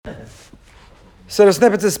Siddur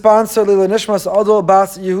Snippets is sponsored Lila Nishmas Adol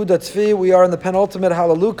Bas Yehuda Tzvi. We are in the penultimate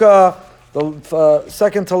Haleluka, the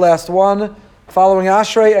second to last one, following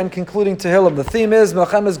Ashrei and concluding Tehillim. The theme is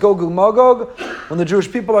Melchemes Gog Magog, when the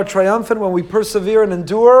Jewish people are triumphant, when we persevere and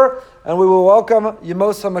endure, and we will welcome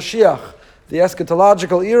Yemos HaMashiach, the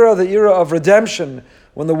eschatological era, the era of redemption,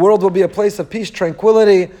 when the world will be a place of peace,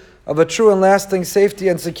 tranquility, of a true and lasting safety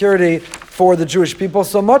and security for the Jewish people.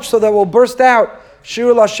 So much so that we'll burst out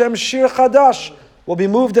Shir Lashem Shir Chadash. We'll be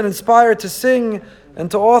moved and inspired to sing and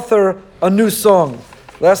to author a new song.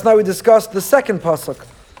 Last night we discussed the second pasuk.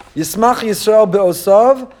 Yismach Yisrael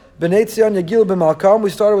be'osav, B'nai Tzion Yagil b'malkam.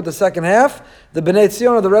 We started with the second half. The B'nai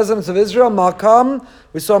Tzion are the residents of Israel. Malkam,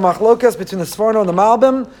 we saw machlokas between the Sforno and the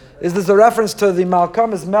Malbim. Is this a reference to the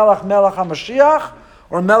Malkam as Melech HaMashiach,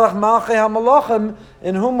 or Melech Malchei HaMalachim,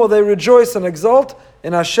 in whom will they rejoice and exult?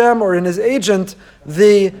 In Hashem or in his agent,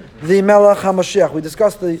 the Melech HaMashiach.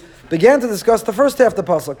 We began to discuss the first half of the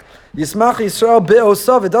pasuk. Yismach Yisrael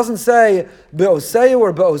be'osav. It doesn't say be'oseu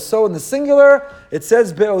or be'oso in the singular. It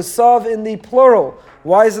says be'osav in the plural.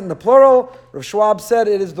 Why is it in the plural? Rav Schwab said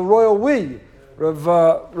it is the royal we.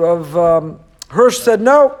 Rav Hirsch said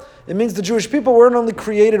no. It means the Jewish people weren't only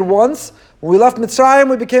created once. When we left Mitzrayim,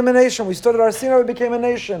 we became a nation. We stood at Har Sinai, we became a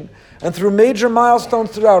nation. And through major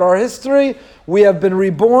milestones throughout our history, we have been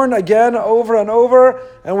reborn again over and over,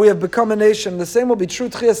 and we have become a nation. The same will be true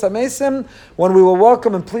Tchias HaMesim, when we will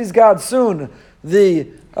welcome and please God soon the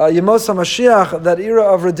Yemos HaMashiach, that era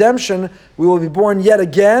of redemption. We will be born yet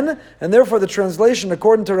again, and therefore the translation,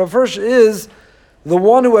 according to Rav Hirsch, is the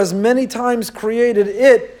one who has many times created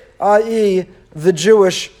it, i.e. the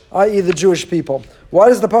Jewish people. Why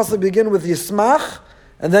does the pasuk begin with Yismach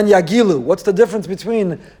and then Yagilu? What's the difference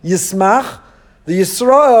between Yismach? The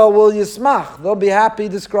Yisrael will Yismach. They'll be happy,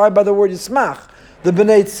 described by the word Yismach. The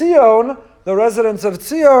B'nai Tzion, the residents of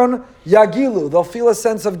Tzion, Yagilu. They'll feel a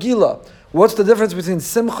sense of Gila. What's the difference between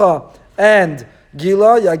Simcha and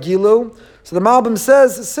Gila, Yagilu? So the Malbim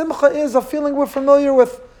says, Simcha is a feeling we're familiar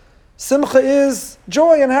with. Simcha is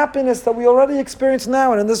joy and happiness that we already experience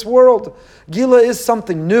now and in this world. Gila is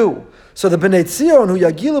something new. So the B'nai Tzion, who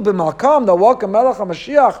Yagilu b'malkam, they'll welcome Melech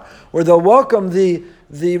HaMashiach, or they'll welcome the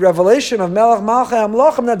revelation of Melech Malchei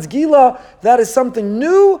HaMalachim. That's Gila. That is something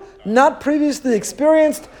new, not previously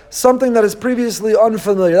experienced, something that is previously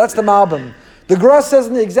unfamiliar. That's the Malbim. The Gra says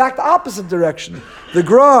in the exact opposite direction. The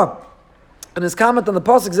Gra, in his comment on the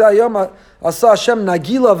pasuk, Zayom Asa Hashem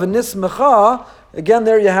Nagila v'nismecha. Again,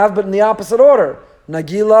 there you have, but in the opposite order.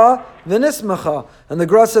 Nagila v'nismecha. And the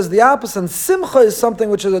Gra says the opposite. And Simcha is something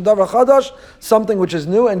which is a davar chadash, something which is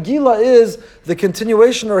new. And Gila is the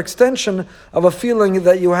continuation or extension of a feeling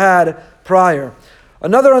that you had prior.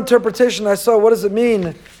 Another interpretation I saw, what does it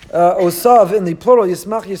mean? Osav in the plural.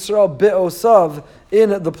 Yismach Yisrael be'osav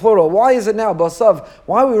in the plural. Why is it now? B'osav.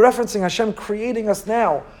 Why are we referencing Hashem creating us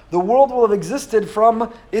now? The world will have existed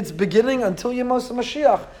from its beginning until Yemos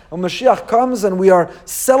HaMashiach. When Mashiach comes and we are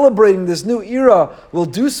celebrating this new era, we'll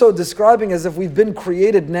do so describing as if we've been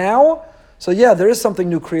created now. So yeah, there is something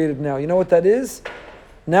new created now. You know what that is?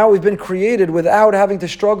 Now we've been created without having to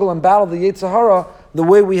struggle and battle the Yetzer Hara the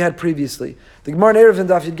way we had previously. The Gemara in Erev in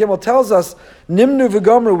Daf Yud Gimel tells us, Nimnu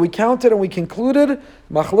v'gomru, we counted and we concluded,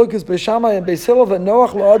 Machlokes Beis Shammai and Beis Hillel, that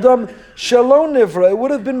Noach la'adam shelo nivra. It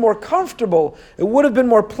would have been more comfortable, it would have been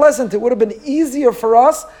more pleasant, it would have been easier for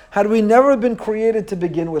us had we never been created to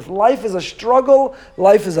begin with. Life is a struggle,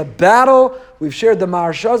 life is a battle. We've shared the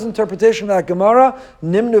Maharsha's interpretation of that Gemara.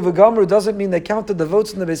 Nimnu v'gomru doesn't mean they counted the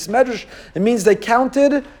votes in the Beis Medrash. It means they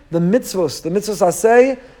counted the mitzvos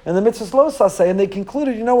aseh and the mitzvos lo aseh, and they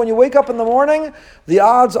concluded, when you wake up in the morning, the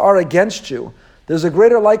odds are against you. There's a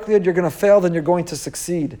greater likelihood you're going to fail than you're going to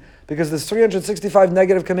succeed, because there's 365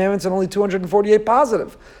 negative commandments and only 248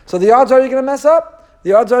 positive. So the odds are you're going to mess up.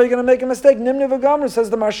 The odds are you're going to make a mistake. Nimni v'gamr, says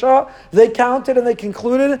the Marsha. They counted and they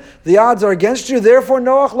concluded the odds are against you. Therefore,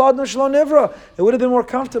 Noach ladnu shelo nivra. It would have been more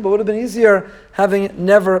comfortable. It would have been easier having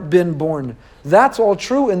never been born. That's all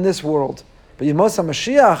true in this world. But Yemos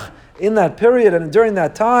HaMashiach, in that period and during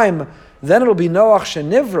that time, then it'll be Noach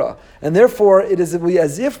shenivra, and therefore it is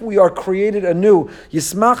as if we are created anew.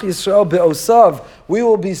 Yismach Yisrael be'osav. We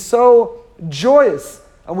will be so joyous,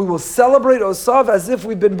 and we will celebrate Osav as if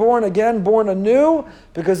we've been born again, born anew,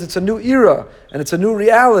 because it's a new era, and it's a new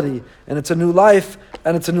reality, and it's a new life,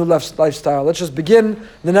 and it's a new lifestyle. Let's just begin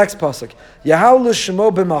the next pasuk. Yahalu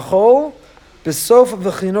shemo b'machol, b'sof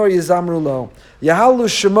v'chinor yizamru lo. Yahalu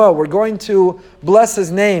shemo. We're going to bless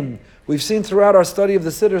his name. We've seen throughout our study of the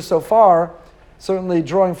Siddur so far, certainly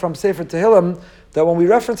drawing from Sefer Tehillim, that when we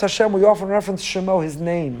reference Hashem, we often reference Shemo, his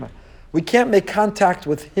name. We can't make contact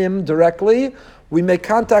with him directly. we make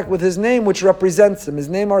contact with his name, which represents him. His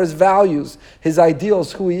name are his values, his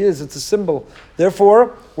ideals, who he is. It's a symbol.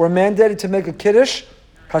 Therefore, we're mandated to make a kiddush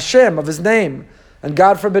Hashem, of his name. And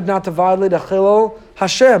God forbid not to violate a chilul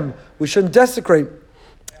Hashem. We shouldn't desecrate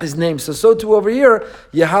his name. So too over here,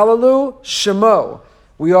 Yehalalu Shemo.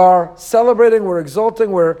 We are celebrating, we're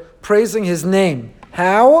exalting, we're praising his name.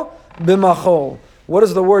 How? Bimachol. What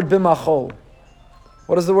is the word bimachol?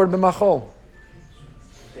 What is the word bimachol?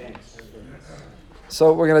 Dance.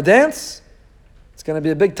 So we're going to dance. It's going to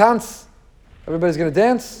be a big dance. Everybody's going to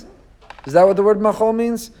dance. Is that what the word machol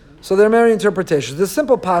means? So there are many interpretations. The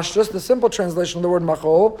simple pashtus, the simple translation of the word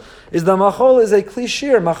machol, is the machol is a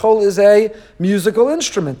klishir. Machol is a musical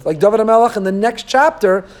instrument. Like David HaMelech in the next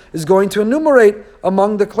chapter is going to enumerate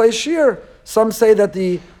among the klishir. Some say that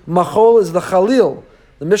the machol is the chalil.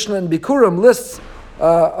 The Mishnah in Bikurim lists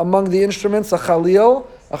among the instruments a chalil.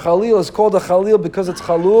 A chalil is called a chalil because it's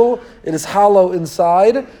chalul. It is hollow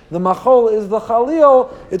inside. The machol is the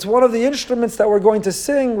chalil. It's one of the instruments that we're going to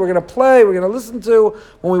sing, we're going to play, we're going to listen to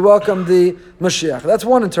when we welcome the Mashiach. That's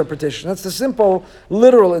one interpretation. That's the simple,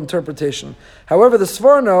 literal interpretation. However, the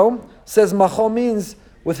Sforno says machol means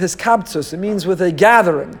with his kabtzus. It means with a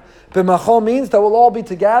gathering. B'machol means that we'll all be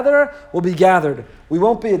together, we'll be gathered. We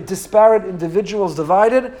won't be disparate individuals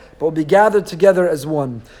divided, but we'll be gathered together as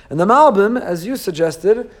one. And the Malbim, as you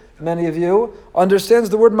suggested, many of you, understands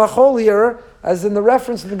the word machol here as in the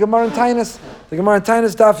reference in the Gemara in Tainus. The Gemara in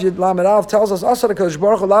Tainus Daf Yud Lamed Aleph tells us, Asar HaKadosh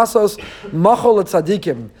Baruch Hu lasos machol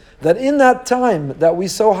tzadikim, that in that time that we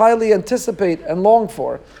so highly anticipate and long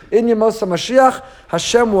for, in Yemos HaMashiach,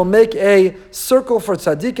 Hashem will make a circle for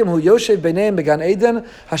tzadikim who yoshev b'neim began Eden.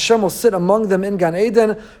 Hashem will sit among them in Gan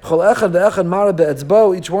Eden. Chol echad ve'echad mara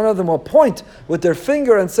be'etzbo. Each one of them will point with their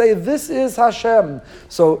finger and say, "This is Hashem."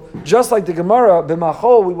 So just like the Gemara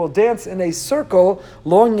b'machol, we will dance in a circle,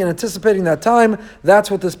 longing and anticipating that time. That's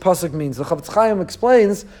what this pasuk means. The Chavetz Chaim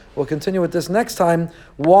explains. We'll continue with this next time.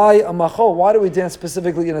 Why a machol? Why do we dance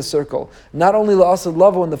specifically in a circle? Not only la'asad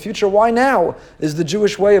lavo in the future. Why now? Is the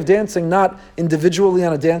Jewish way of dancing not individually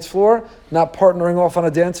on a dance floor, not partnering off on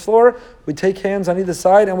a dance floor? We take hands on either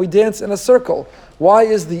side and we dance in a circle. Why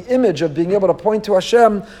is the image of being able to point to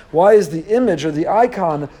Hashem, why is the image or the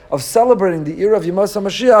icon of celebrating the era of Yemos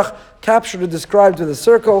HaMashiach captured and described with a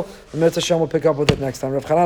circle? The Mitzvah Hashem will pick up with it next time. Rav Chanan